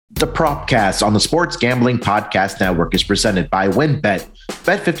The Propcast on the Sports Gambling Podcast Network is presented by WynnBET.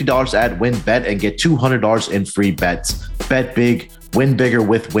 Bet $50 at WynnBET and get $200 in free bets. Bet big, win bigger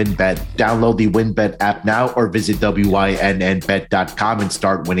with WynnBET. Download the WynnBET app now or visit wynnbet.com and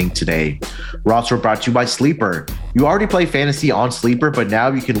start winning today. We're also brought to you by Sleeper. You already play fantasy on Sleeper, but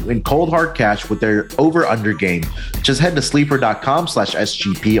now you can win cold hard cash with their over-under game. Just head to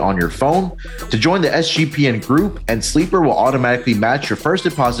sleeper.com/SGP on your phone to join the SGPN group, and Sleeper will automatically match your first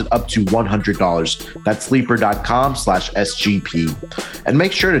deposit up to $100. That's sleeper.com/SGP. And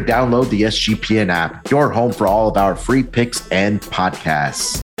make sure to download the SGPN app, your home for all of our free picks and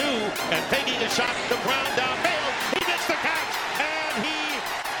podcasts. And taking a shot, the ground downfield. He gets the catch, and he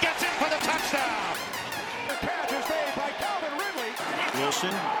gets in for the touchdown. The catch is made by Calvin Ridley.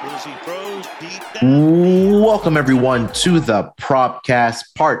 Wilson, as he throws deep down. Welcome, everyone, to the Propcast,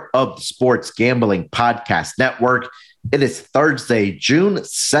 part of the Sports Gambling Podcast Network. It is Thursday, June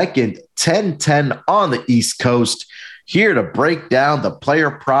 2nd, 10:10 on the East Coast. Here to break down the player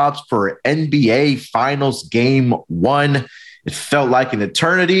props for NBA Finals Game 1. It felt like an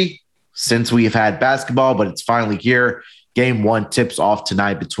eternity since we've had basketball, but it's finally here. Game 1 tips off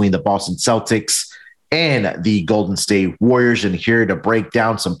tonight between the Boston Celtics and the Golden State Warriors. And here to break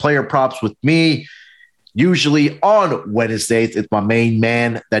down some player props with me, usually on Wednesdays, it's my main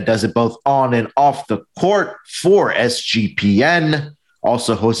man that does it both on and off the court for SGPN.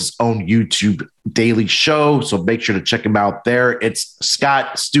 Also hosts his own YouTube daily show, so make sure to check him out there. It's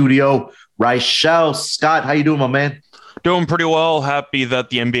Scott Studio Reichel. Scott, how you doing, my man? Doing pretty well. Happy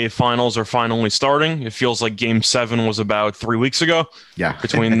that the NBA Finals are finally starting. It feels like Game 7 was about 3 weeks ago. Yeah,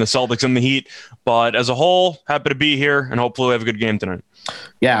 between the Celtics and the Heat. But as a whole, happy to be here, and hopefully we have a good game tonight.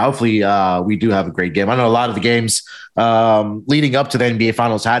 Yeah, hopefully we do have a great game. I know a lot of the games leading up to the NBA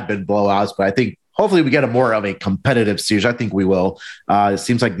Finals had been blowouts, but I think hopefully we get a more of a competitive series. I think we will. It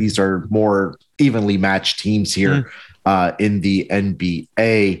seems like these are more evenly matched teams here in the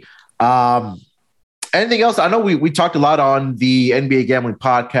NBA. Anything else? I know we talked a lot on the NBA Gambling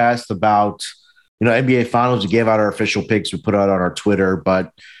Podcast about, NBA Finals. We gave out our official picks. We put out on our Twitter.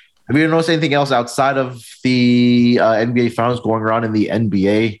 But have you noticed anything else outside of the NBA Finals going around in the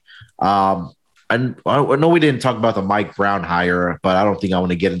NBA? And I know we didn't talk about the Mike Brown hire, but I don't think I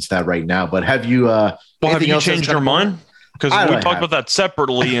want to get into that right now. But have you? Have you changed your mind? Because we talked about that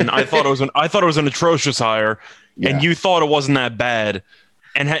separately, and I thought it was an atrocious hire, and you thought it wasn't that bad.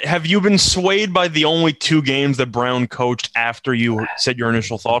 And have you been swayed by the only 2 games that Brown coached after you said your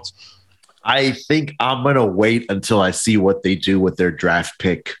initial thoughts? I think I'm going to wait until I see what they do with their draft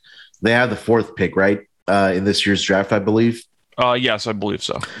pick. They have the 4th pick, right, in this year's draft, I believe. Yes, I believe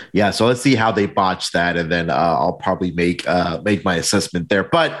so. Yeah, so let's see how they botch that, and then I'll probably make my assessment there.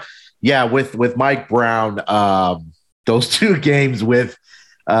 But yeah, with Mike Brown, those 2 games with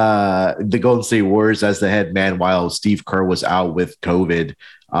the Golden State Warriors as the head man while Steve Kerr was out with COVID.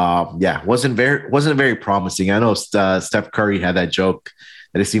 Wasn't very promising. I know Steph Curry had that joke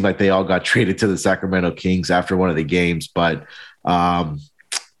that it seemed like they all got traded to the Sacramento Kings after one of the games. But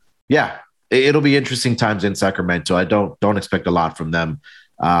it'll be interesting times in Sacramento. I don't expect a lot from them.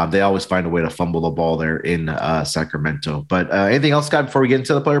 They always find a way to fumble the ball there in Sacramento. But anything else, Scott, before we get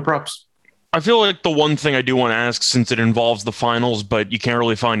into the player props? I feel like the one thing I do want to ask, since it involves the finals, but you can't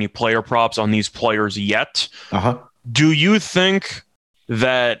really find any player props on these players yet. Do you think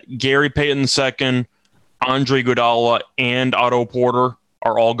that Gary Payton II, Andre Iguodala, and Otto Porter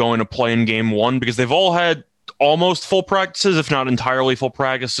are all going to play in Game 1? Because they've all had almost full practices, if not entirely full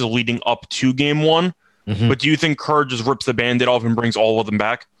practices, leading up to Game 1. Mm-hmm. But do you think Kerr just rips the Band-Aid off and brings all of them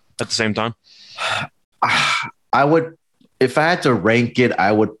back at the same time? I would. If I had to rank it,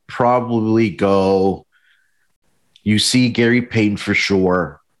 I would probably go. You see Gary Payton for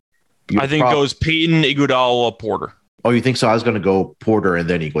sure. I think it goes Payton, Iguodala, Porter. Oh, you think so? I was going to go Porter and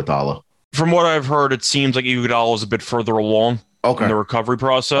then Iguodala. From what I've heard, it seems like Iguodala is a bit further along in the recovery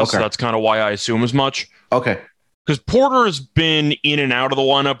process. Okay. So that's kind of why I assume as much. Okay. Because Porter has been in and out of the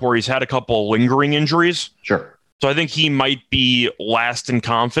lineup where he's had a couple of lingering injuries. Sure. So I think he might be last in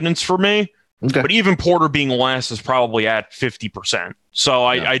confidence for me. Okay. But even Porter being last is probably at 50%. So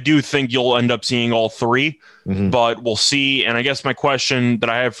I do think you'll end up seeing all 3, but we'll see. And I guess my question that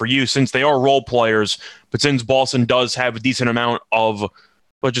I have for you, since they are role players, but since Boston does have a decent amount of,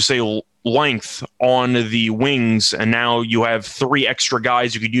 let's just say, length on the wings, and now you have 3 extra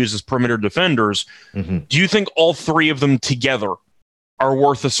guys you could use as perimeter defenders, do you think all 3 of them together are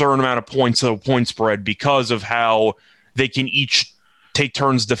worth a certain amount of points of a point spread because of how they can each take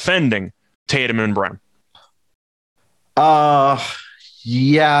turns defending Tatum and Brown?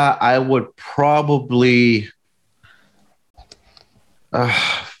 Yeah, I would probably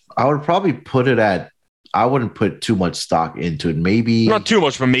I would probably put it at, I wouldn't put too much stock into it. Maybe not too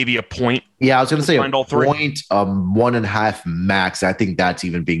much, but maybe a point. Yeah, I was going to say a point, 1.5 max. I think that's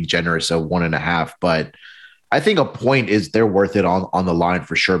even being generous, so 1.5. But I think a point they're worth it on the line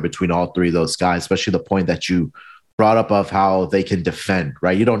for sure between all three of those guys, especially the point that you brought up of how they can defend,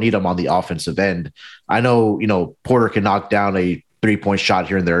 right? You don't need them on the offensive end. I know, Porter can knock down a 3-point shot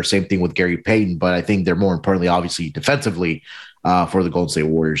here and there. Same thing with Gary Payton, but I think they're more importantly, obviously, defensively for the Golden State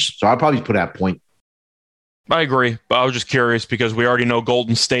Warriors. So I'll probably put that point. I agree, but I was just curious because we already know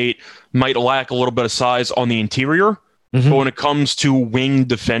Golden State might lack a little bit of size on the interior, but when it comes to wing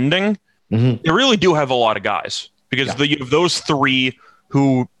defending, they really do have a lot of guys because you have those three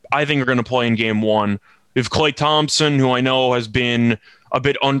who I think are going to play in game one. You have Klay Thompson, who I know has been a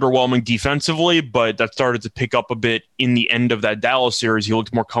bit underwhelming defensively, but that started to pick up a bit in the end of that Dallas series. He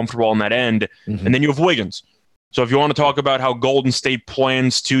looked more comfortable on that end. And then you have Wiggins. So if you want to talk about how Golden State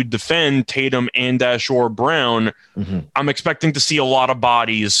plans to defend Tatum and Ashore Brown, I'm expecting to see a lot of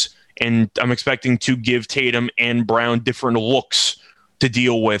bodies, and I'm expecting to give Tatum and Brown different looks to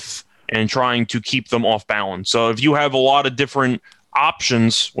deal with and trying to keep them off balance. So if you have a lot of different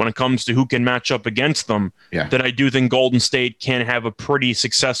options when it comes to who can match up against them, then I do think Golden State can have a pretty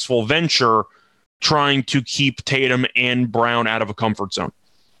successful venture trying to keep Tatum and Brown out of a comfort zone.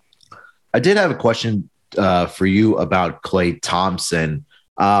 I did have a question for you about Klay Thompson.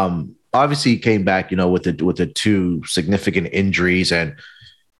 Obviously, he came back, with the two significant injuries, and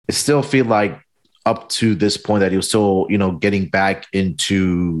it still feel like up to this point that he was still, getting back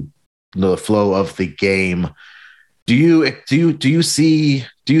into the flow of the game. Do you think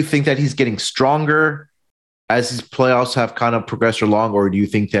that he's getting stronger as his playoffs have kind of progressed along, or do you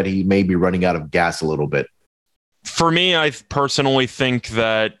think that he may be running out of gas a little bit? For me, I personally think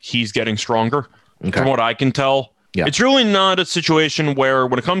that he's getting stronger. From what I can tell, it's really not a situation where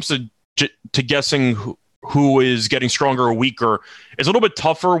when it comes to guessing who is getting stronger or weaker, it's a little bit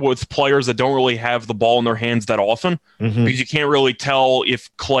tougher with players that don't really have the ball in their hands that often because you can't really tell if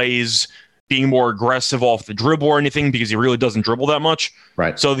Klay's being more aggressive off the dribble or anything because he really doesn't dribble that much.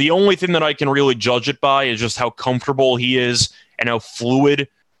 Right. So the only thing that I can really judge it by is just how comfortable he is and how fluid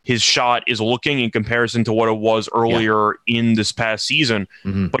his shot is looking in comparison to what it was earlier in this past season.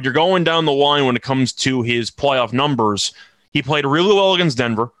 But you're going down the line when it comes to his playoff numbers. He played really well against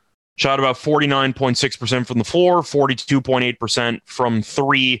Denver, shot about 49.6% from the floor, 42.8% from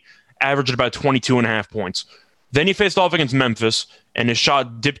three, averaged about 22.5 points. Then he faced off against Memphis, and his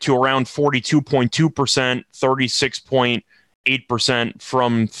shot dipped to around 42.2%, 36.8%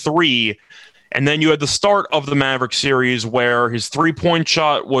 from three. And then you had the start of the Maverick series where his three-point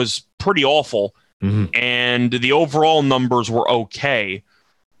shot was pretty awful, and the overall numbers were okay.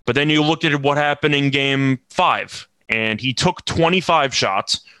 But then you looked at what happened in Game 5, and he took 25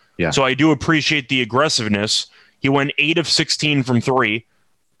 shots. So I do appreciate the aggressiveness. He went 8 of 16 from three,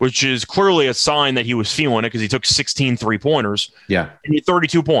 which is clearly a sign that he was feeling it because he took 16 three-pointers. And he had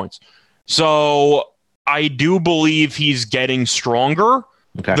 32 points. So I do believe he's getting stronger.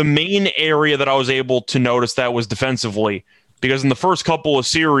 The main area that I was able to notice that was defensively, because in the first couple of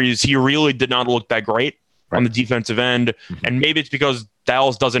series, he really did not look that great on the defensive end. And maybe it's because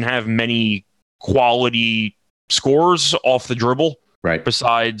Dallas doesn't have many quality scorers off the dribble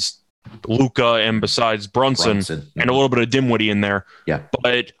besides Luka and besides Brunson. And a little bit of Dinwiddie in there.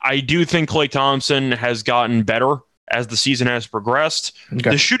 But I do think Klay Thompson has gotten better as the season has progressed.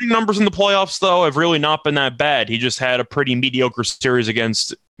 The shooting numbers in the playoffs, though, have really not been that bad. He just had a pretty mediocre series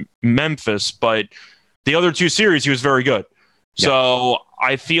against Memphis, but the other two series, he was very good. So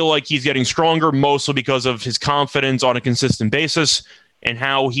I feel like he's getting stronger, mostly because of his confidence on a consistent basis and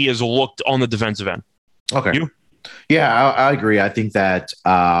how he has looked on the defensive end. You? Yeah, I agree. I think that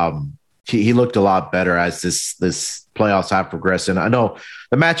he looked a lot better as this playoffs have progressed. And I know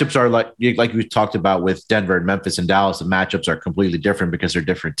the matchups are like we talked about with Denver and Memphis and Dallas, the matchups are completely different because they're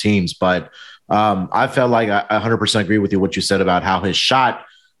different teams. But I felt like I 100% agree with you what you said about how his shot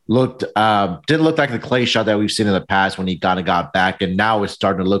didn't look like the Klay shot that we've seen in the past when he kind of got back. And now it's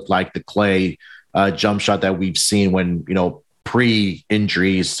starting to look like the Klay jump shot that we've seen when,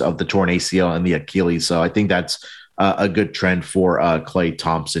 pre-injuries of the torn ACL and the Achilles. So I think that's a good trend for Klay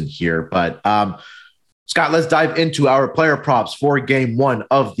Thompson here. But Scott, let's dive into our player props for Game 1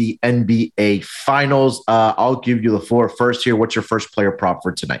 of the NBA Finals. I'll give you the floor first here. What's your first player prop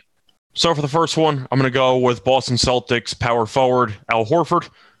for tonight? So for the first one, I'm going to go with Boston Celtics power forward Al Horford,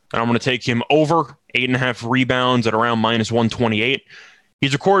 and I'm going to take him over 8.5 rebounds at around -128.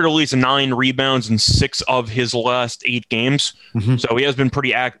 He's recorded at least 9 rebounds in 6 of his last 8 games. So he has been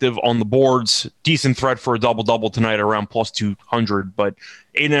pretty active on the boards. Decent threat for a double-double tonight around plus 200, but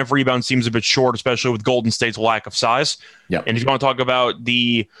 8.5 rebounds seems a bit short, especially with Golden State's lack of size. Yep. And if you want to talk about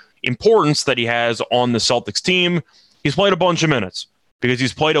the importance that he has on the Celtics team, he's played a bunch of minutes because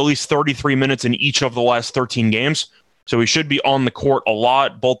he's played at least 33 minutes in each of the last 13 games. So he should be on the court a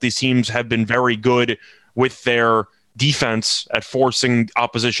lot. Both these teams have been very good with their defense at forcing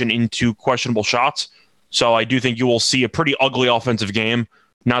opposition into questionable shots. So I do think you will see a pretty ugly offensive game,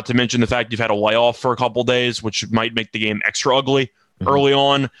 not to mention the fact you've had a layoff for a couple days, which might make the game extra ugly early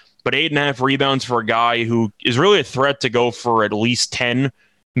on. But 8.5 rebounds for a guy who is really a threat to go for at least 10,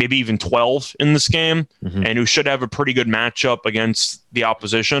 maybe even 12 in this game, and who should have a pretty good matchup against the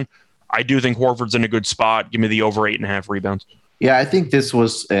opposition. I do think Horford's in a good spot. Give me the over 8.5 rebounds. Yeah, I think this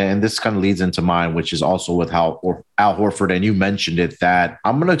was, and this kind of leads into mine, which is also with Al Horford, and you mentioned it, that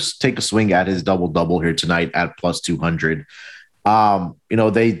I'm going to take a swing at his double-double here tonight at plus 200.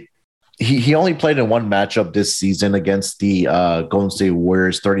 He only played in one matchup this season against the Golden State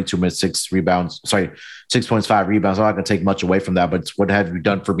Warriors, 32 minutes, 6 rebounds. Sorry, 6 points, 5 rebounds. I'm not going to take much away from that, but what have you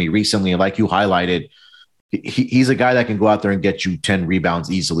done for me recently? And like you highlighted, he's a guy that can go out there and get you 10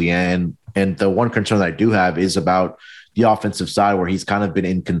 rebounds easily. And the one concern that I do have is about the offensive side, where he's kind of been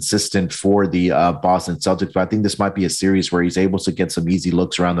inconsistent for the Boston Celtics. But I think this might be a series where he's able to get some easy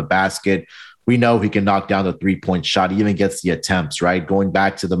looks around the basket. We know he can knock down the 3-point shot. He even gets the attempts, right? Going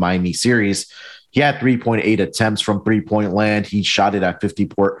back to the Miami series, he had 3.8 attempts from 3-point land. He shot it at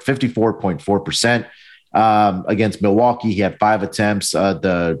 54.4%. Against Milwaukee, he had 5 attempts.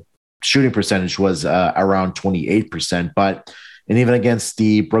 The shooting percentage was around 28%. And even against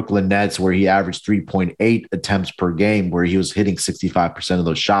the Brooklyn Nets, where he averaged 3.8 attempts per game, where he was hitting 65% of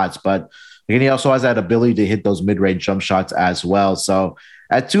those shots. But again, he also has that ability to hit those mid-range jump shots as well. So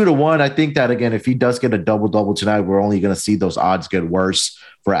at 2-1, I think that, again, if he does get a double-double tonight, we're only going to see those odds get worse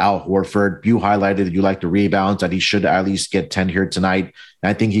for Al Horford. You highlighted that you like the rebounds, that he should at least get 10 here tonight. And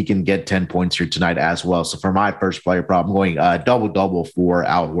I think he can get 10 points here tonight as well. So for my first player prop, I'm going double-double for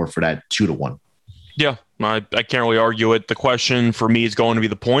Al Horford at 2-1. Yeah, I can't really argue it. The question for me is going to be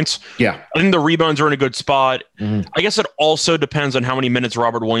the points. Yeah. I think the rebounds are in a good spot. I guess it also depends on how many minutes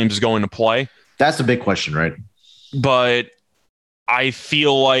Robert Williams is going to play. That's a big question, right? But I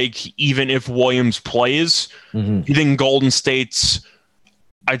feel like even if Williams plays, you think Golden State's,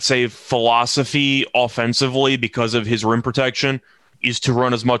 I'd say, philosophy offensively, because of his rim protection, is to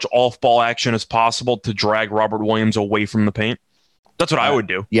run as much off-ball action as possible to drag Robert Williams away from the paint. That's what I would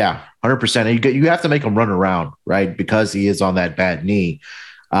do. Yeah, 100%. You have to make him run around, right? Because he is on that bad knee.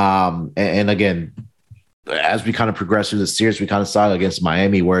 And again, as we kind of progress through the series, we kind of saw it against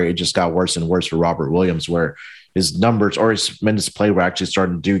Miami, where it just got worse and worse for Robert Williams, where his numbers or his minutes play were actually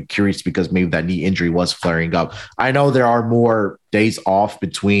starting to do. Curious because maybe that knee injury was flaring up. I know there are more days off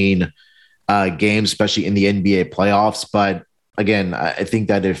between games, especially in the NBA playoffs. But again, I think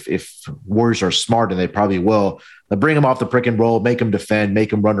that if Warriors are smart, and they probably will, they'll bring him off the pick and roll, make him defend,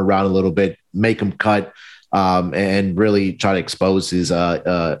 make him run around a little bit, make him cut, and really try to expose his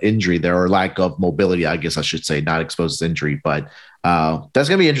injury there, or lack of mobility, I guess I should say, not expose his injury. But that's going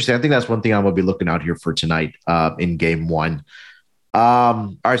to be interesting. I think that's one thing I'm going to be looking out here for tonight in game 1.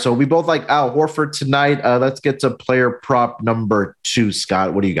 All right, so we both like Al Horford tonight. Let's get to player prop number 2.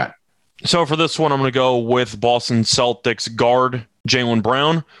 Scott, what do you got? So for this one, I'm going to go with Boston Celtics guard Jaylen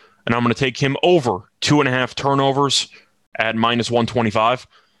Brown, and I'm going to take him over 2.5 turnovers at minus 125.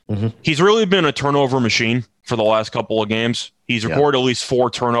 He's really been a turnover machine for the last couple of games. He's recorded at least 4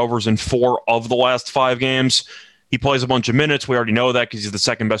 turnovers in 4 of the last 5 games. He plays a bunch of minutes. We already know that because he's the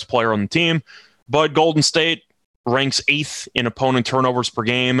second best player on the team. But Golden State ranks 8th in opponent turnovers per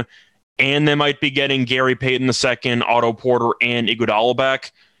game, and they might be getting Gary Payton II, Otto Porter, and Iguodala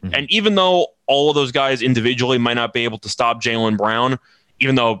back. And even though all of those guys individually might not be able to stop Jaylen Brown,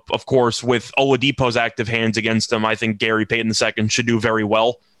 even though, of course, with Oladipo's active hands against him, I think Gary Payton II should do very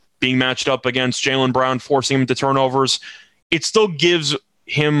well being matched up against Jaylen Brown, forcing him to turnovers. It still gives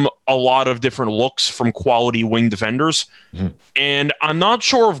him a lot of different looks from quality wing defenders. And I'm not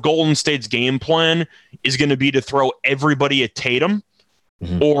sure if Golden State's game plan is going to be to throw everybody at Tatum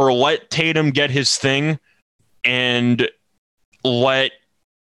or let Tatum get his thing and let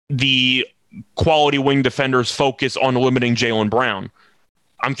the quality wing defenders focus on limiting Jaylen Brown.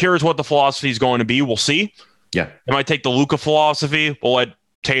 I'm curious what the philosophy is going to be. We'll see. Yeah. It might take the Luka philosophy. We'll let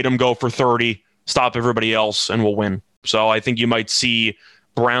Tatum go for 30, stop everybody else, and we'll win. So I think you might see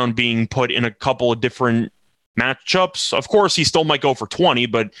Brown being put in a couple of different matchups. Of course, he still might go for 20,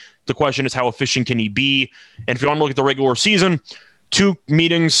 but the question is how efficient can he be? And if you want to look at the regular season, 2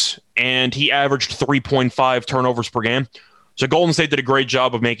 meetings, and he averaged 3.5 turnovers per game. So Golden State did a great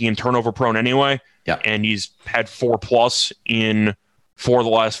job of making him turnover prone anyway. Yeah. And he's had 4+ in 4 of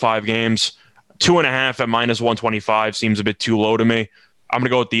the last 5 games. 2.5 at -125 seems a bit too low to me. I'm going to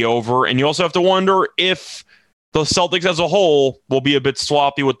go with the over. And you also have to wonder if the Celtics as a whole will be a bit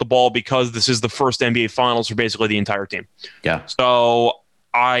sloppy with the ball because this is the first NBA Finals for basically the entire team. Yeah. So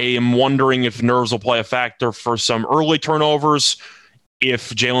I am wondering if nerves will play a factor for some early turnovers, if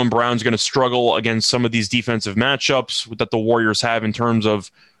Jaylen Brown's going to struggle against some of these defensive matchups that the Warriors have in terms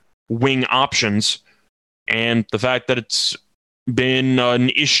of wing options, and the fact that it's been an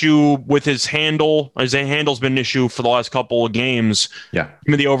issue with his handle. His handle's been an issue for the last couple of games. Yeah.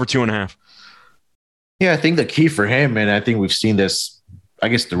 Give me the over 2.5. Yeah, I think the key for him, and I think we've seen this, I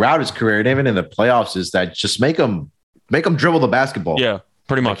guess, throughout his career and even in the playoffs, is that just make him dribble the basketball. Yeah,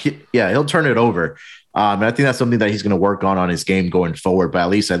 pretty much. He'll turn it over. And I think that's something that he's going to work on his game going forward. But at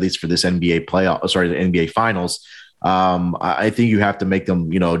least for this NBA the NBA Finals, I think you have to make them,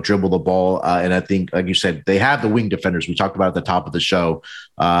 dribble the ball. And I think, like you said, they have the wing defenders we talked about at the top of the show.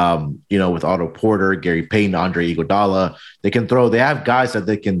 With Otto Porter, Gary Payton, Andre Iguodala, they can throw. They have guys that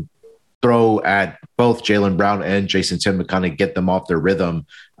they can throw at both Jaylen Brown and Jason Tatum to kind of get them off their rhythm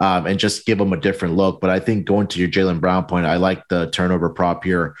and just give them a different look. But I think going to your Jaylen Brown point, I like the turnover prop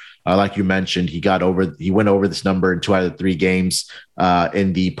here. Like you mentioned, he went over this number in 2 out of 3 games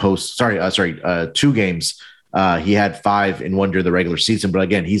in the 2 games. He had 5 in one during the regular season, but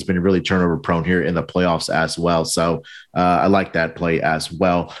again, he's been really turnover prone here in the playoffs as well. So I like that play as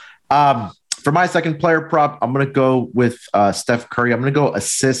well. For my second player prop, I'm going to go with Steph Curry. I'm going to go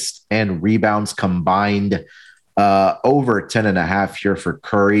assists and rebounds combined over 10.5 here for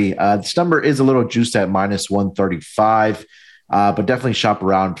Curry. This number is a little juiced at -135, but definitely shop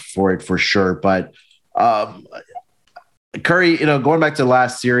around for it for sure. But Curry, going back to the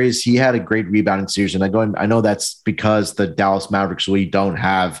last series, he had a great rebounding series. And I know that's because the Dallas Mavericks really don't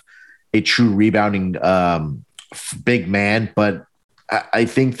have a true rebounding big man, but I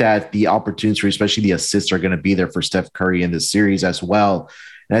think that the opportunities, especially the assists, are going to be there for Steph Curry in this series as well.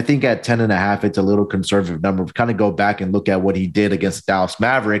 And I think at 10.5, it's a little conservative number. Kind of go back and look at what he did against the Dallas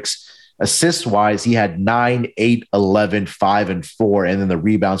Mavericks. Assist-wise, he had 9, 8, 11, 5, and 4, and then the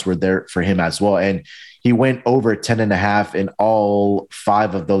rebounds were there for him as well. And he went over 10.5 in all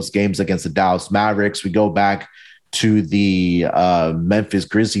 5 of those games against the Dallas Mavericks. We go back to the Memphis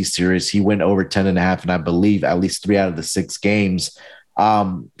Grizzlies series. He went over 10.5, and I believe at least 3 out of the 6 games.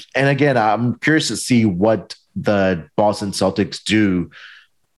 And again, I'm curious to see what the Boston Celtics do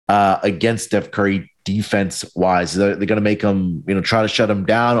against Steph Curry defense-wise. They're going to make him, try to shut him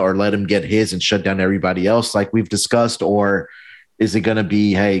down or let him get his and shut down everybody else like we've discussed, or is it going to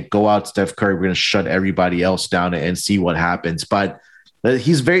be, hey, go out, Steph Curry, we're going to shut everybody else down and see what happens? But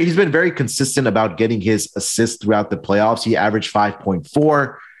he's been very consistent about getting his assists throughout the playoffs. He averaged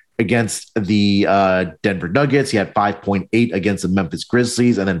 5.4 against the Denver Nuggets. He had 5.8 against the Memphis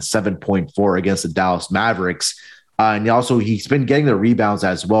Grizzlies and then 7.4 against the Dallas Mavericks. And also, he's been getting the rebounds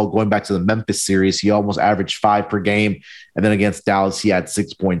as well. Going back to the Memphis series, he almost averaged 5 per game. And then against Dallas, he had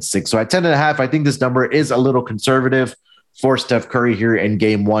 6.6. So at 10.5, I think this number is a little conservative for Steph Curry here in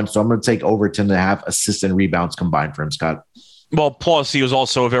game 1. So I'm going to take over 10.5 assists and rebounds combined for him, Scott. Well, plus he was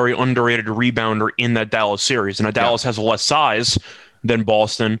also a very underrated rebounder in that Dallas series. And Dallas has less size than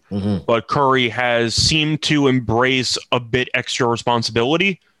Boston, but Curry has seemed to embrace a bit extra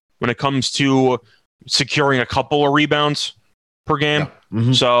responsibility when it comes to securing a couple of rebounds per game.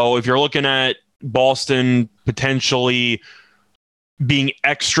 So if you're looking at Boston potentially being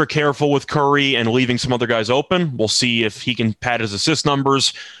extra careful with Curry and leaving some other guys open, we'll see if he can pad his assist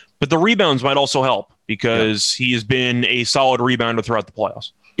numbers. But the rebounds might also help because he has been a solid rebounder throughout the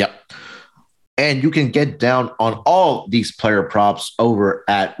playoffs. Yep. And you can get down on all these player props over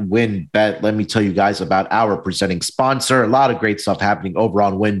at WynnBET. Let me tell you guys about our presenting sponsor. A lot of great stuff happening over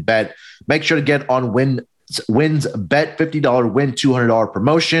on WynnBET. Make sure to get on Wynn's Bet $50 win $200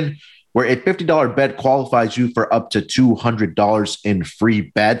 promotion, where a $50 bet qualifies you for up to $200 in free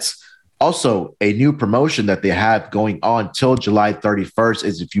bets. Also, a new promotion that they have going on till July 31st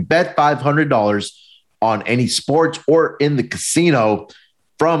is if you bet $500 on any sports or in the casino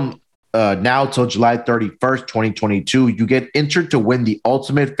from now till July 31st, 2022, you get entered to win the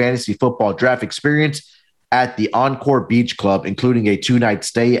ultimate fantasy football draft experience at the Encore Beach Club, including a 2-night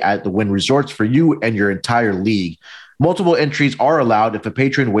stay at the Wynn Resorts for you and your entire league. Multiple entries are allowed. If a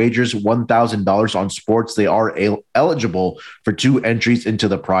patron wagers $1,000 on sports, they are eligible for 2 entries into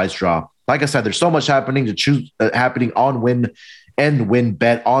the prize draw. Like I said, there's so much happening to choose happening on Wynn and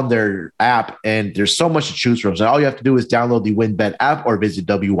WynnBET on their app. And there's so much to choose from. So all you have to do is download the WynnBET app or visit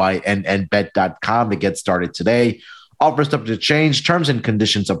wynnbet.com to get started today. Offers subject to change. Terms and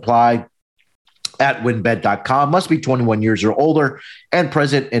conditions apply. At wynnbet.com. Must be 21 years or older and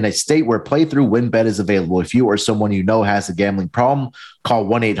present in a state where playthrough WynnBET is available. If you or someone you know has a gambling problem, call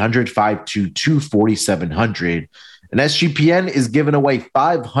 1-800-522-4700. And SGPN is giving away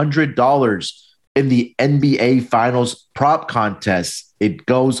 $500 in the NBA Finals prop contest.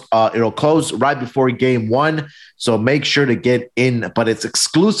 It'll close right before game one, so make sure to get in, but it's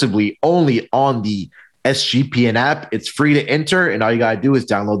exclusively only on the SGPN app. It's free to enter, and all you got to do is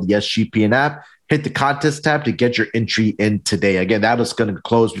download the SGPN app, hit the contest tab to get your entry in today. Again, that is going to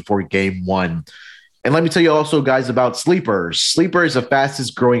close before game one. And let me tell you also, guys, about Sleeper. Sleeper is the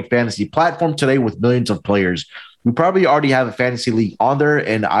fastest growing fantasy platform today with millions of players. You probably already have a fantasy league on there,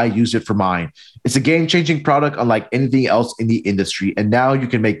 and I use it for mine. It's a game-changing product unlike anything else in the industry, and now you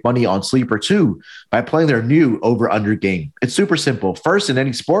can make money on Sleeper too by playing their new over-under game. It's super simple. First, in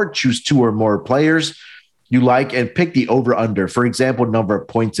any sport, choose 2 or more players you like and pick the over-under. For example, number of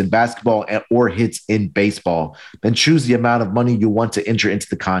points in basketball or hits in baseball. Then choose the amount of money you want to enter into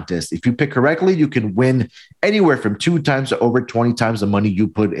the contest. If you pick correctly, you can win anywhere from 2 times to over 20 times the money you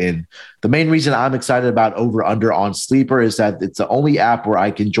put in. The main reason I'm excited about over-under on Sleeper is that it's the only app where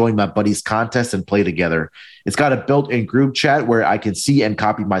I can join my buddies' contest and play together. It's got a built-in group chat where I can see and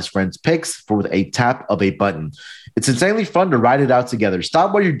copy my friends' picks with a tap of a button. It's insanely fun to ride it out together.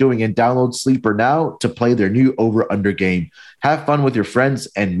 Stop what you're doing and download Sleeper now to play their new over-under game. Have fun with your friends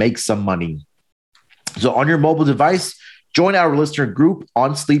and make some money. So on your mobile device, join our listener group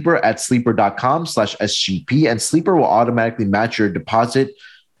on Sleeper at sleeper.com/SGP, and Sleeper will automatically match your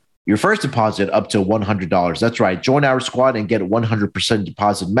first deposit up to $100. That's right. Join our squad and get a 100%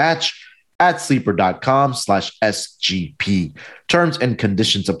 deposit match at sleeper.com/SGP. Terms and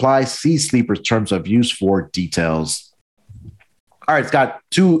conditions apply. See Sleeper's terms of use for details. All right, it's got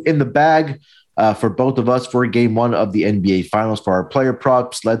 2 in the bag for both of us for game 1 of the NBA Finals for our player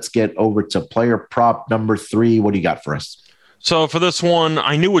props. Let's get over to player prop number 3. What do you got for us? So for this one,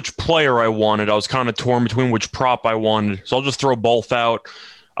 I knew which player I wanted. I was kind of torn between which prop I wanted, so I'll just throw both out.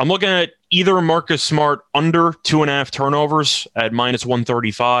 I'm looking at either Marcus Smart under 2.5 turnovers at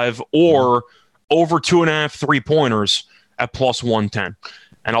 -135 or over 2.5 3-pointers at +110.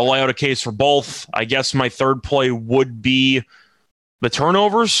 And I'll lay out a case for both. I guess my third play would be the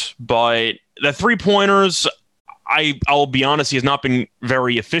turnovers, but the 3-pointers, I'll be honest, he has not been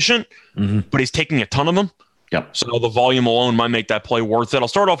very efficient, but he's taking a ton of them. Yep. So the volume alone might make that play worth it. I'll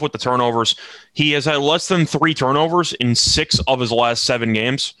start off with the turnovers. He has had less than 3 turnovers in 6 of his last 7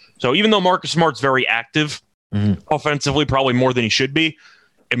 games. So even though Marcus Smart's very active offensively, probably more than he should be,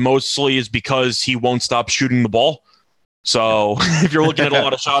 it mostly is because he won't stop shooting the ball. So if you're looking at a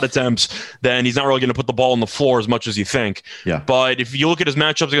lot of shot attempts, then he's not really going to put the ball on the floor as much as you think. Yeah. But if you look at his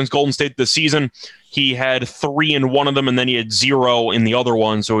matchups against Golden State this season, he had 3 in one of them, and then he had 0 in the other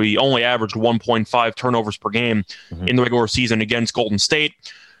one. So he only averaged 1.5 turnovers per game in the regular season against Golden State.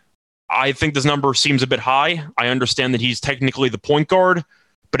 I think this number seems a bit high. I understand that he's technically the point guard,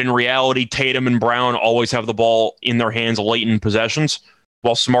 but in reality, Tatum and Brown always have the ball in their hands late in possessions,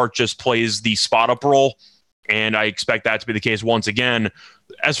 while Smart just plays the spot-up role. And I expect that to be the case once again.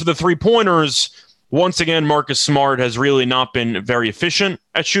 As for the 3-pointers, once again, Marcus Smart has really not been very efficient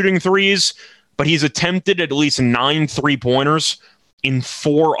at shooting threes, but he's attempted at least 9 3-pointers in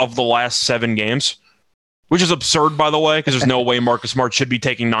 4 of the last 7 games, which is absurd, by the way, because there's no way Marcus Smart should be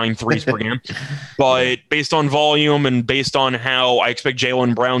taking 9 threes per game. But based on volume and based on how I expect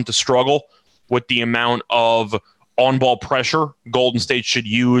Jaylen Brown to struggle with the amount of on-ball pressure Golden State should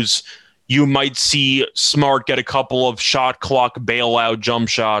use, you might see Smart get a couple of shot clock bailout jump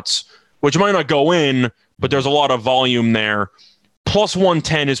shots, which might not go in, but there's a lot of volume there.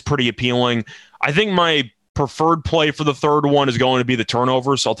 +110 is pretty appealing. I think my preferred play for the third one is going to be the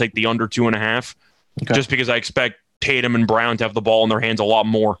turnovers. So I'll take the under 2.5, just because I expect Tatum and Brown to have the ball in their hands a lot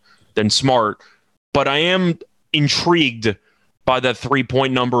more than Smart. But I am intrigued by that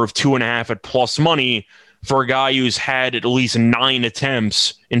 3-point number of 2.5 at plus money for a guy who's had at least 9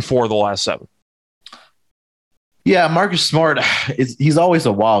 attempts in 4 of the last 7. Yeah, Marcus Smart, he's always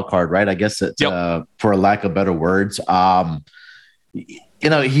a wild card, right? I guess it's, for a lack of better words.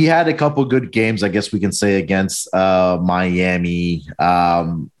 He had a couple good games, I guess we can say, against Miami.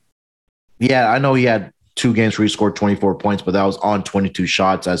 I know he had 2 games where he scored 24 points, but that was on 22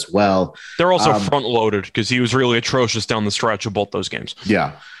 shots as well. They're also front-loaded because he was really atrocious down the stretch of both those games.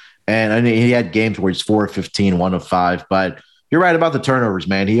 Yeah. And he had games where he's 4 of 15, 1 of 5. But you're right about the turnovers,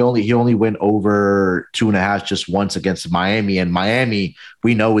 man. He only went over 2.5 just once against Miami, and Miami,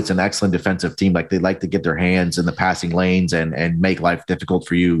 we know it's an excellent defensive team. Like, they like to get their hands in the passing lanes and make life difficult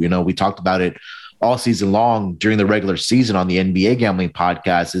for you. You know, we talked about it all season long during the regular season on the NBA Gambling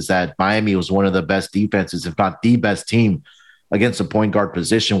Podcast, is that Miami was one of the best defenses, if not the best team, against the point guard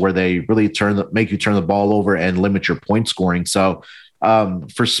position, where they really make you turn the ball over and limit your point scoring. So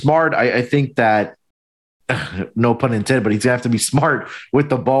for Smart, I think that, no pun intended, but he's gonna have to be smart with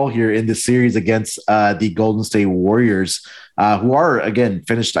the ball here in this series against the Golden State Warriors, who are, again,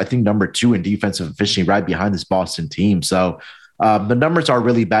 finished, I think, number 2 in defensive efficiency, right behind this Boston team. So the numbers are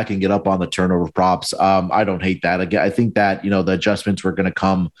really backing it up on the turnover props. I don't hate that. Again, I think that, the adjustments were going to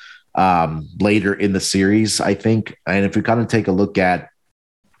come later in the series, I think. And if we kind of take a look at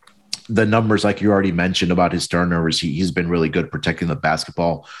the numbers, like you already mentioned about his turnovers, he's been really good protecting the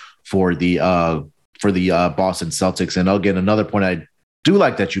basketball for the Boston Celtics. And again, another point I do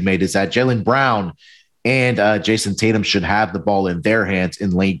like that you made is that Jaylen Brown and Jason Tatum should have the ball in their hands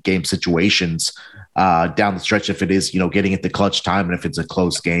in late game situations down the stretch, if it is, getting at the clutch time and if it's a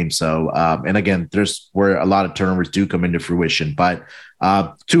close game. So, and again, there's where a lot of turnovers do come into fruition. But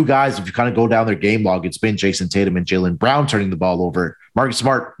two guys, if you kind of go down their game log, it's been Jason Tatum and Jaylen Brown turning the ball over. Marcus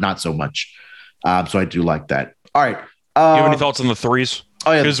Smart, not so much. So I do like that. All right. Do you have any thoughts on the threes?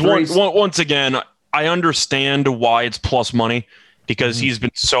 Oh, yeah. Because once again, I understand why it's plus money, because he's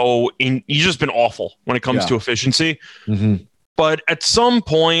just been awful when it comes to efficiency. Mm-hmm. But at some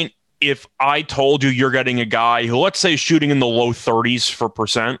point, if I told you you're getting a guy who, let's say, is shooting in the low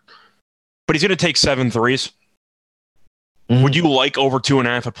 30s%, but he's going to take 7 threes, would you like over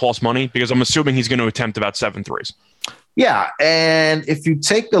 2.5 at plus money? Because I'm assuming he's going to attempt about 7 threes. Yeah, and if you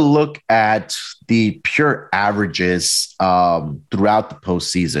take a look at the pure averages throughout the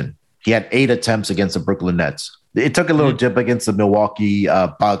postseason, he had 8 attempts against the Brooklyn Nets. It took a little dip against the Milwaukee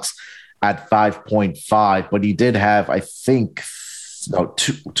Bucks at 5.5, but he did have, I think,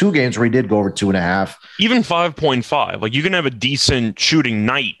 two games where he did go over 2.5. Even 5.5, like, you can have a decent shooting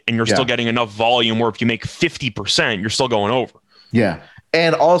night and you're still getting enough volume where if you make 50%, you're still going over. Yeah.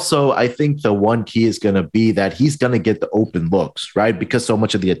 And also, I think the one key is going to be that he's going to get the open looks, right? Because so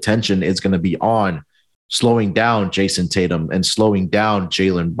much of the attention is going to be on slowing down Jason Tatum and slowing down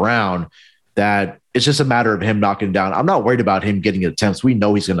Jaylen Brown, that it's just a matter of him knocking down. I'm not worried about him getting attempts. We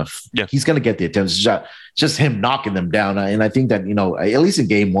know he's going to get the attempts. It's just him knocking them down. And I think that, at least in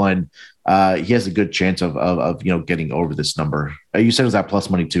game 1, he has a good chance of getting over this number. You said it was at plus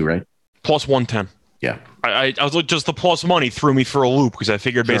money too, right? Plus 110. Yeah. I was like, just the plus money threw me for a loop, because I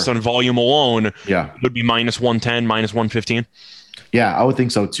figured based on volume alone, it would be minus 110, minus 115. Yeah, I would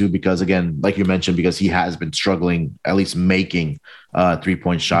think so too, because again, like you mentioned, because he has been struggling, at least making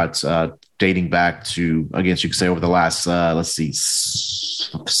 3-point shots, dating back to, I guess you could say, over the last,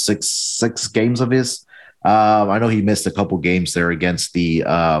 six games of his. I know he missed a couple games there against the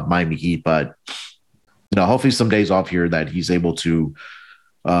Miami Heat, but hopefully some days off here that he's able to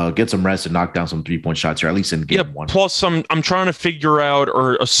get some rest and knock down some 3-point shots, or at least in game 1. Plus, I'm trying to figure out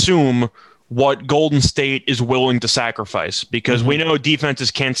or assume what Golden State is willing to sacrifice, because we know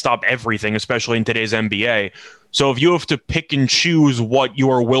defenses can't stop everything, especially in today's NBA. So if you have to pick and choose what you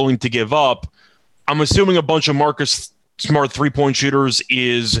are willing to give up, I'm assuming a bunch of Marcus Smart 3-point shooters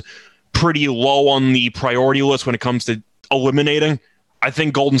is pretty low on the priority list when it comes to eliminating. I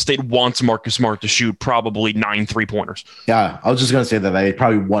think Golden State wants Marcus Smart to shoot probably 9 3-pointers. Yeah, I was just going to say that they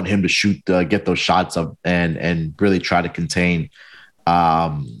probably want him to shoot, get those shots up and really try to contain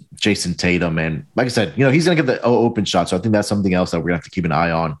Jason Tatum. And like I said, he's going to get the open shot. So I think that's something else that we're going to have to keep an eye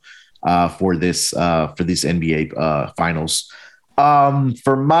on for this NBA finals.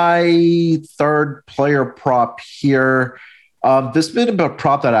 For my third player prop here, this has been a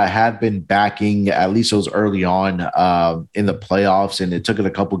prop that I have been backing, at least it was early on in the playoffs, and it took it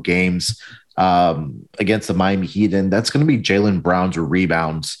a couple games against the Miami Heat, and that's going to be Jaylen Brown's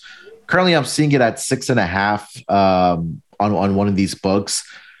rebounds. Currently, I'm seeing it at 6.5 on one of these books.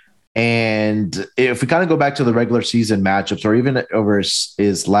 And if we kind of go back to the regular season matchups, or even over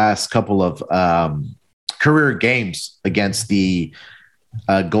his last couple of career games against the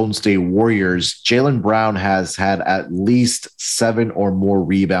Golden State Warriors, Jaylen Brown has had at least 7 or more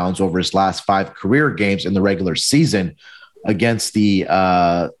rebounds over his last 5 career games in the regular season against the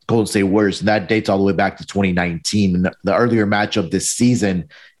Golden State Warriors. And that dates all the way back to 2019. In the earlier matchup this season,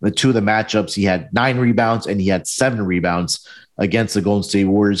 the 2 of the matchups, he had 9 rebounds and he had 7 rebounds against the Golden State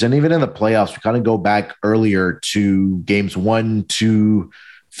Warriors. And even in the playoffs, we kind of go back earlier to games 1, 2,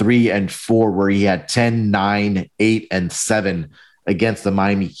 3, and 4, where he had 10, 9, 8, and 7 against the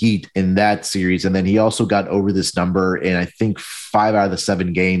Miami Heat in that series. And then he also got over this number in, I think, 5 out of the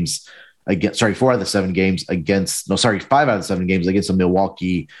 7 games against, 4 out of the 7 games against, 5 out of the 7 games against the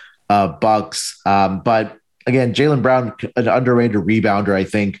Milwaukee Bucks. But again, Jaylen Brown, an underrated rebounder, I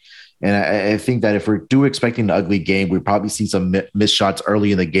think. And I think that if we're expecting an ugly game, we probably see some missed shots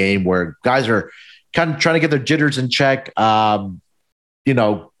early in the game where guys are kind of trying to get their jitters in check,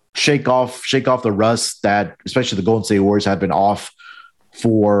 shake off the rust that especially the Golden State Warriors have been off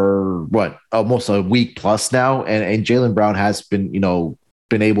for almost a week plus now. And Jaylen Brown has been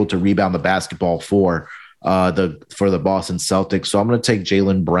able to rebound the basketball for the Boston Celtics. So I'm going to take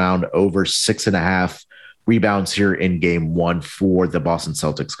Jaylen Brown over 6.5 rebounds here in game 1 for the Boston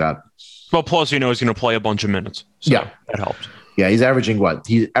Celtics, Scott. Well, plus, he's going to play a bunch of minutes. So yeah, that helps. Yeah, he's averaging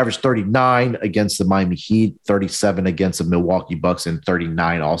He averaged 39 against the Miami Heat, 37 against the Milwaukee Bucks, and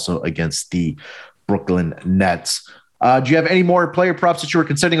 39 also against the Brooklyn Nets. Do you have any more player props that you were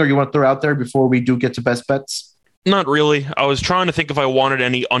considering or you want to throw out there before we do get to best bets? Not really. I was trying to think if I wanted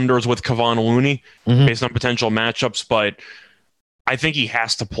any unders with Kevon Looney based on potential matchups, but I think he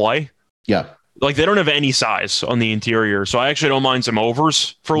has to play. Yeah. Like, they don't have any size on the interior, so I actually don't mind some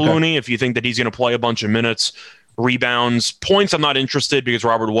overs for Looney if you think that he's going to play a bunch of minutes. Rebounds, points, I'm not interested because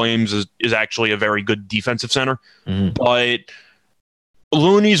Robert Williams is actually a very good defensive center. But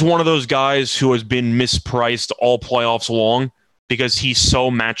Looney's one of those guys who has been mispriced all playoffs long because he's so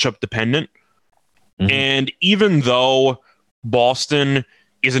matchup dependent. And even though Boston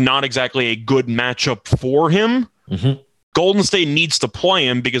is not exactly a good matchup for him, Golden State needs to play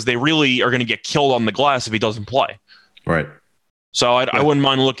him because they really are going to get killed on the glass if he doesn't play. Right. So I wouldn't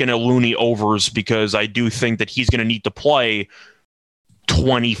mind looking at Looney overs because I do think that he's going to need to play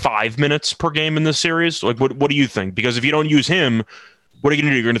 25 minutes per game in this series. Like, what do you think? Because if you don't use him, what are you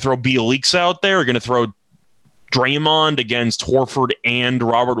going to do? You're going to throw Bjelica out there? You're going to throw Draymond against Horford and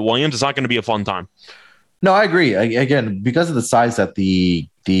Robert Williams? It's not going to be a fun time. No, I agree. Again, because of the size that the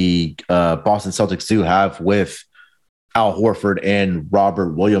Boston Celtics do have with Al Horford and Robert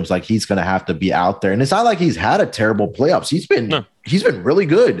Williams, like, he's going to have to be out there. And it's not like he's had a terrible playoffs. He's been really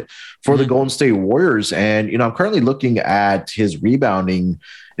good for the Golden State Warriors. And, I'm currently looking at his rebounding.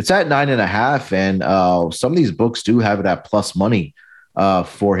 It's at 9.5. And some of these books do have it at plus money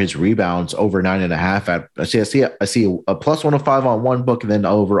for his rebounds over 9.5. I see a plus 105 on one book, and then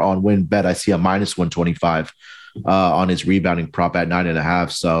over on WinBet, I see a minus 125 on his rebounding prop at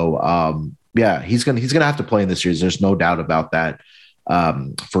 9.5. So, yeah, he's gonna have to play in this series. There's no doubt about that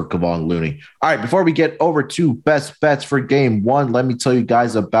for Kevon Looney. All right, before we get over to best bets for game 1, let me tell you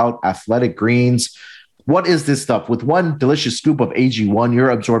guys about Athletic Greens. What is this stuff? With one delicious scoop of AG1, you're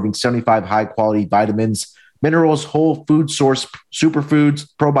absorbing 75 high-quality vitamins, minerals, whole food source superfoods,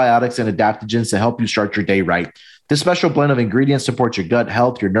 probiotics, and adaptogens to help you start your day right. This special blend of ingredients supports your gut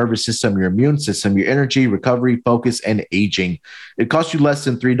health, your nervous system, your immune system, your energy, recovery, focus, and aging. It costs you less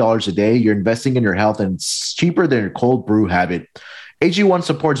than $3 a day. You're investing in your health, and it's cheaper than your cold brew habit. AG1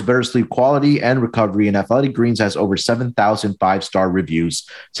 supports better sleep quality and recovery, and Athletic Greens has over 7,000 5-star reviews.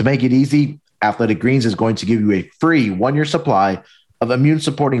 To make it easy, Athletic Greens is going to give you a free 1-year supply of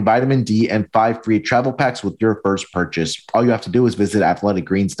immune-supporting vitamin D and 5 free travel packs with your first purchase. All you have to do is visit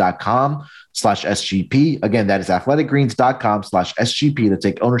athleticgreens.com/SGP. Again, that is athleticgreens.com/SGP to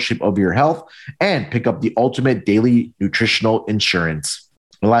take ownership of your health and pick up the ultimate daily nutritional insurance.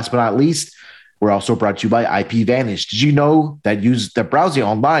 And last but not least, we're also brought to you by IPVanish. Did you know that browsing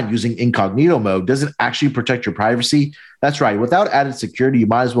online using incognito mode doesn't actually protect your privacy? That's right. Without added security, you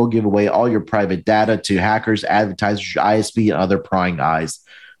might as well give away all your private data to hackers, advertisers, your ISP, and other prying eyes.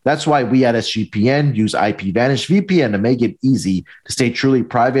 That's why we at SGPN use IPVanish VPN to make it easy to stay truly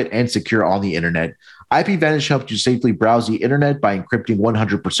private and secure on the internet. IPVanish helps you safely browse the internet by encrypting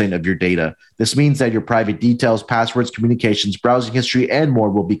 100% of your data. This means that your private details, passwords, communications, browsing history, and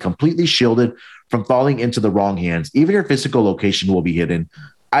more will be completely shielded from falling into the wrong hands. Even your physical location will be hidden.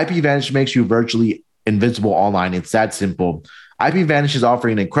 IPVanish makes you virtually invisible online. It's that simple. IPVanish is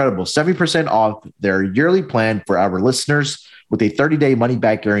offering an incredible 70% off their yearly plan for our listeners with a 30-day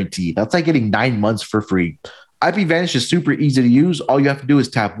money-back guarantee. That's like getting 9 months for free. IPVanish is super easy to use. All you have to do is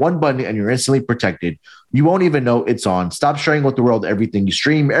tap one button and you're instantly protected. You won't even know it's on. Stop sharing with the world everything you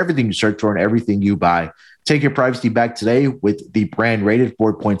stream, everything you search for, and everything you buy. Take your privacy back today with the brand rated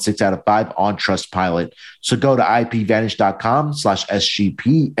 4.6 out of 5 on Trustpilot. So go to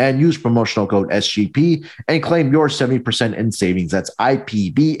ipvanish.com/SGP and use promotional code SGP and claim your 70% in savings. That's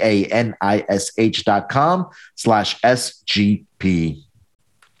ipvanish.com/SGP.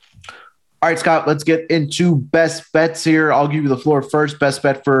 All right, Scott, let's get into best bets here. I'll give you the floor first. Best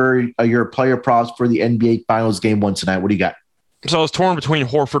bet for your player props for the NBA Finals Game 1 tonight. What do you got? So I was torn between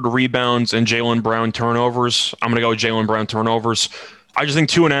Horford rebounds and Jaylen Brown turnovers. I'm going to go with Jaylen Brown turnovers. I just think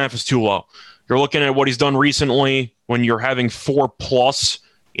 2.5 is too low. You're looking at what he's done recently when you're having 4+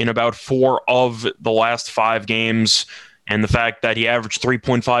 in about 4 of the last 5 games, and the fact that he averaged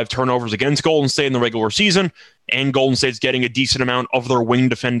 3.5 turnovers against Golden State in the regular season, and Golden State's getting a decent amount of their wing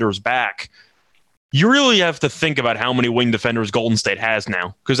defenders back. You really have to think about how many wing defenders Golden State has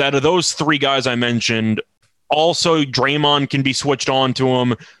now, because out of those 3 guys I mentioned, also Draymond can be switched on to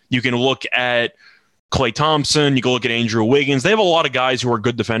him. You can look at Klay Thompson. You can look at Andrew Wiggins. They have a lot of guys who are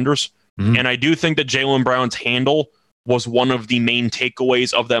good defenders. Mm-hmm. And I do think that Jaylen Brown's handle was one of the main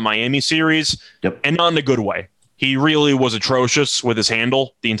takeaways of that Miami series, and not in a good way. He really was atrocious with his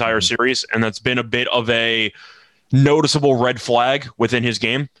handle the entire series, and that's been a bit of a noticeable red flag within his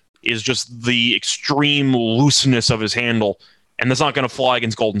game, is just the extreme looseness of his handle, and that's not going to fly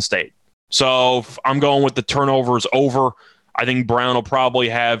against Golden State. So I'm going with the turnovers over. I think Brown will probably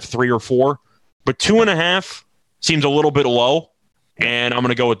have 3 or 4, but 2.5 seems a little bit low, and I'm going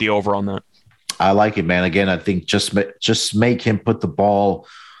to go with the over on that. I like it, man. Again, I think just make him put the ball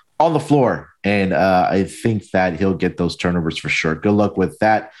on the floor, and I think that he'll get those turnovers for sure. Good luck with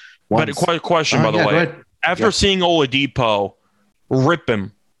that. But a quick question, by the way. After seeing Oladipo rip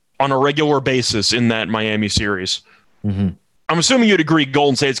him on a regular basis in that Miami series, I'm assuming you'd agree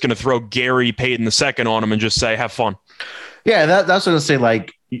Golden State's going to throw Gary Payton II on him and just say, have fun. Yeah, that's what I was going to say.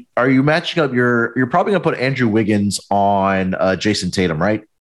 Like, are you matching up you're probably going to put Andrew Wiggins on Jason Tatum, right?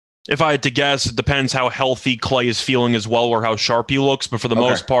 If I had to guess, it depends how healthy Klay is feeling as well, or how sharp he looks. But for the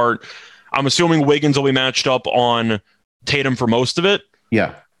most part, I'm assuming Wiggins will be matched up on Tatum for most of it.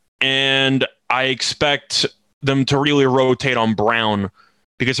 Yeah. And I expect them to really rotate on Brown,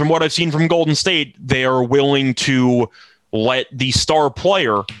 because from what I've seen from Golden State, they are willing to let the star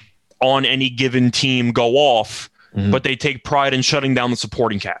player on any given team go off, but they take pride in shutting down the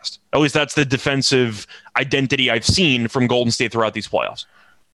supporting cast. At least that's the defensive identity I've seen from Golden State throughout these playoffs.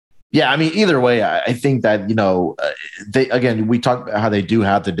 Yeah, I mean, either way, I think that, we talked about how they do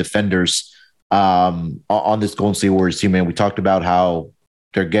have the defenders on this Golden State Warriors team, and we talked about how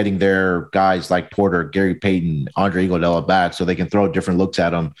they're getting their guys like Porter, Gary Payton, Andre Iguodala back so they can throw different looks at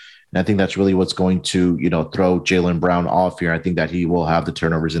them. And I think that's really what's going to, throw Jaylen Brown off here. I think that he will have the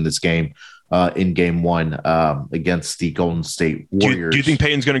turnovers in this game, in game 1 against the Golden State Warriors. Do you think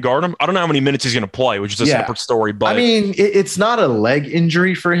Payton's going to guard him? I don't know how many minutes he's going to play, which is a separate story. But I mean, it's not a leg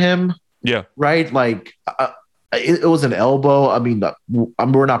injury for him. Yeah. Right? Like, it was an elbow. I mean,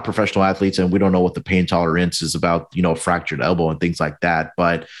 we're not professional athletes, and we don't know what the pain tolerance is about, fractured elbow and things like that.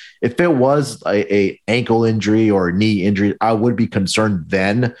 But if it was a ankle injury or a knee injury, I would be concerned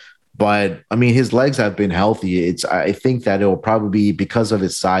then. But I mean, his legs have been healthy. I think that it will probably be because of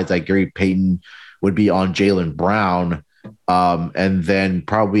his size that Gary Payton would be on Jaylen Brown. And then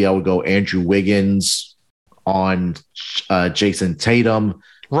probably I would go Andrew Wiggins on Jason Tatum.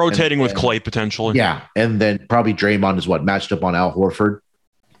 Rotating with Klay potentially. Yeah. And then probably Draymond is matched up on Al Horford.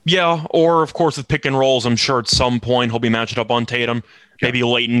 Yeah. Or of course with pick and rolls, I'm sure at some point he'll be matched up on Tatum. Maybe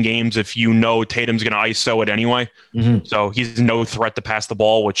late in games if Tatum's going to ISO it anyway. So he's no threat to pass the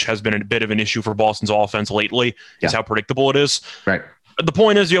ball, which has been a bit of an issue for Boston's offense lately, is how predictable it is. Right. The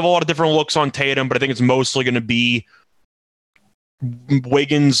point is you have a lot of different looks on Tatum, but I think it's mostly going to be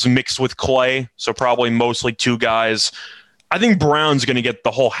Wiggins mixed with Klay. So probably mostly 2 guys. I think Brown's going to get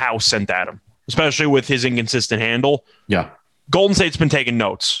the whole house sent at him, especially with his inconsistent handle. Yeah. Golden State's been taking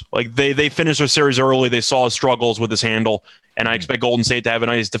notes. Like they finished their series early. They saw his struggles with his handle. And I expect Golden State to have a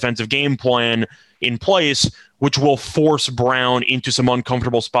nice defensive game plan in place, which will force Brown into some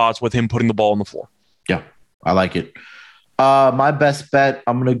uncomfortable spots with him putting the ball on the floor. Yeah, I like it. My best bet,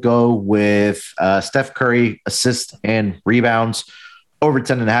 I'm going to go with Steph Curry, assists and rebounds. Over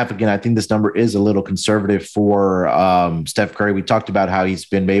 10.5. Again, I think this number is a little conservative for Steph Curry. We talked about how he's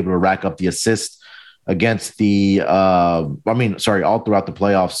been able to rack up the assists against all throughout the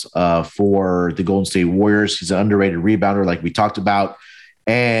playoffs for the Golden State Warriors. He's an underrated rebounder, like we talked about,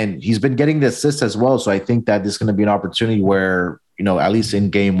 and he's been getting the assists as well. So I think that this is going to be an opportunity where, at least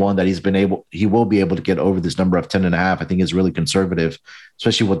in game 1, that he will be able to get over this number of 10.5. I think is really conservative,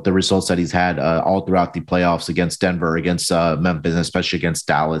 especially with the results that he's had all throughout the playoffs against Denver, against Memphis, and especially against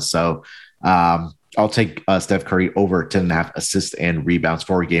Dallas. So I'll take Steph Curry over 10.5 assists and rebounds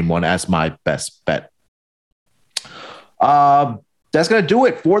for game 1 as my best bet. That's going to do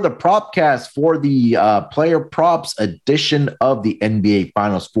it for the Propcast for the player props edition of the NBA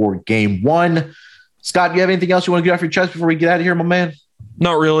Finals for game 1. Scott, do you have anything else you want to get off your chest before we get out of here, my man?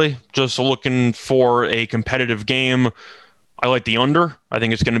 Not really. Just looking for a competitive game. I like the under. I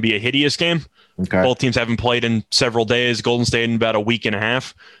think it's going to be a hideous game. Okay. Both teams haven't played in several days. Golden State in about a week and a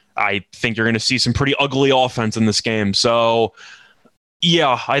half. I think you're going to see some pretty ugly offense in this game. So,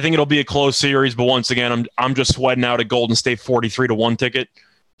 yeah, I think it'll be a close series. But once again, I'm just sweating out a Golden State 43-1 ticket.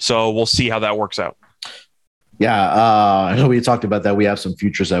 So we'll see how that works out. Yeah, I know we talked about that. We have some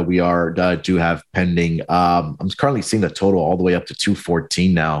futures that we do have pending. I'm currently seeing the total all the way up to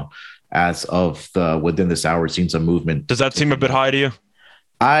 214 now. As of within this hour, seeing some movement. Does that seem a bit high to you?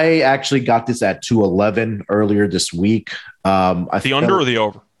 I actually got this at 211 earlier this week. The under or the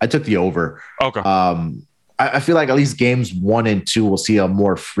over? I took the over. Okay. I feel like at least games 1 and 2 will see a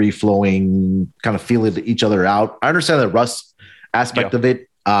more free-flowing kind of feeling each other out. I understand the rust aspect of it,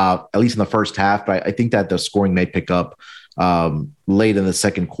 at least in the first half, but I think that the scoring may pick up late in the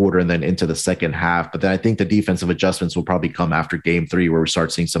second quarter and then into the second half. But then I think the defensive adjustments will probably come after game 3 where we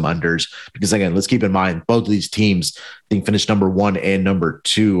start seeing some unders. Because again, let's keep in mind, both of these teams, I think, finished number 1 and number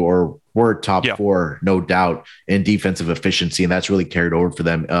 2 or were top 4, no doubt, in defensive efficiency. And that's really carried over for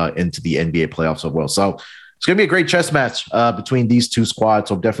them into the NBA playoffs as well. So it's going to be a great chess match between these two squads.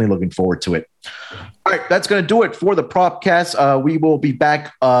 So I'm definitely looking forward to it. All right, that's going to do it for the Propcast. We will be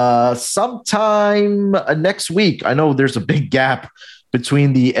back sometime next week. I know there's a big gap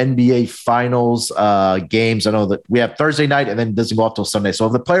between the NBA Finals games. I know that we have Thursday night and then it doesn't go off till Sunday. So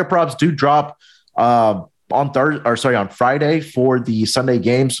if the player props do drop on Friday for the Sunday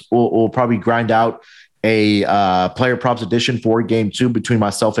games, we'll probably grind out a player props edition for game 2 between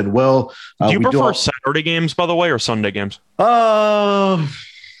myself and Will. Do you prefer Saturday games, by the way, or Sunday games?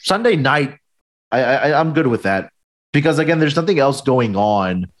 Sunday night. I'm good with that because again, there's nothing else going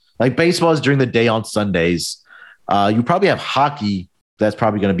on. Like baseball is during the day on Sundays. You probably have hockey that's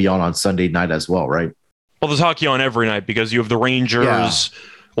probably going to be on Sunday night as well, right? Well, there's hockey on every night because you have the Rangers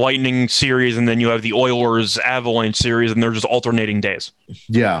Lightning series and then you have the Oilers Avalanche series, and they're just alternating days.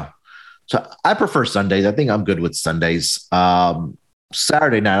 Yeah. So I prefer Sundays. I think I'm good with Sundays.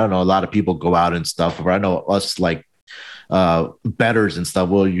 Saturday night, I don't know. A lot of people go out and stuff. But I know us like bettors and stuff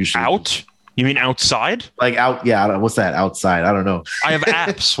will usually out. You mean outside? Like out? Yeah. What's that? Outside? I don't know. I have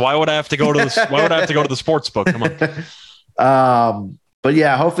apps. Why would I have to go to the? Why would I have to go to the sports book? Come on. But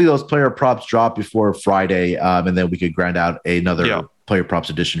yeah, hopefully those player props drop before Friday, and then we could grind out another player props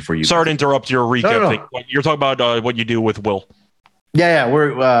edition for you. Sorry to interrupt your recap. No. You're talking about what you do with Will. Yeah,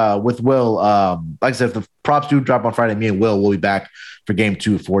 we're with Will. Like I said, if the props do drop on Friday, me and Will will be back for game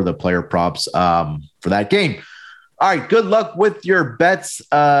 2 for the player props for that game. All right, good luck with your bets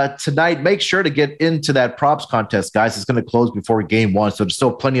tonight. Make sure to get into that props contest, guys. It's going to close before game 1, so there's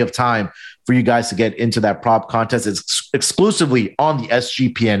still plenty of time for you guys to get into that prop contest. It's exclusively on the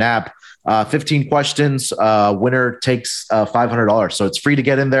SGPN app. 15 questions, winner takes $500. So it's free to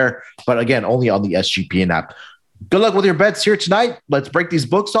get in there, but again, only on the SGPN app. Good luck with your bets here tonight. Let's break these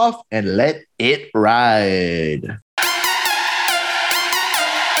books off and let it ride.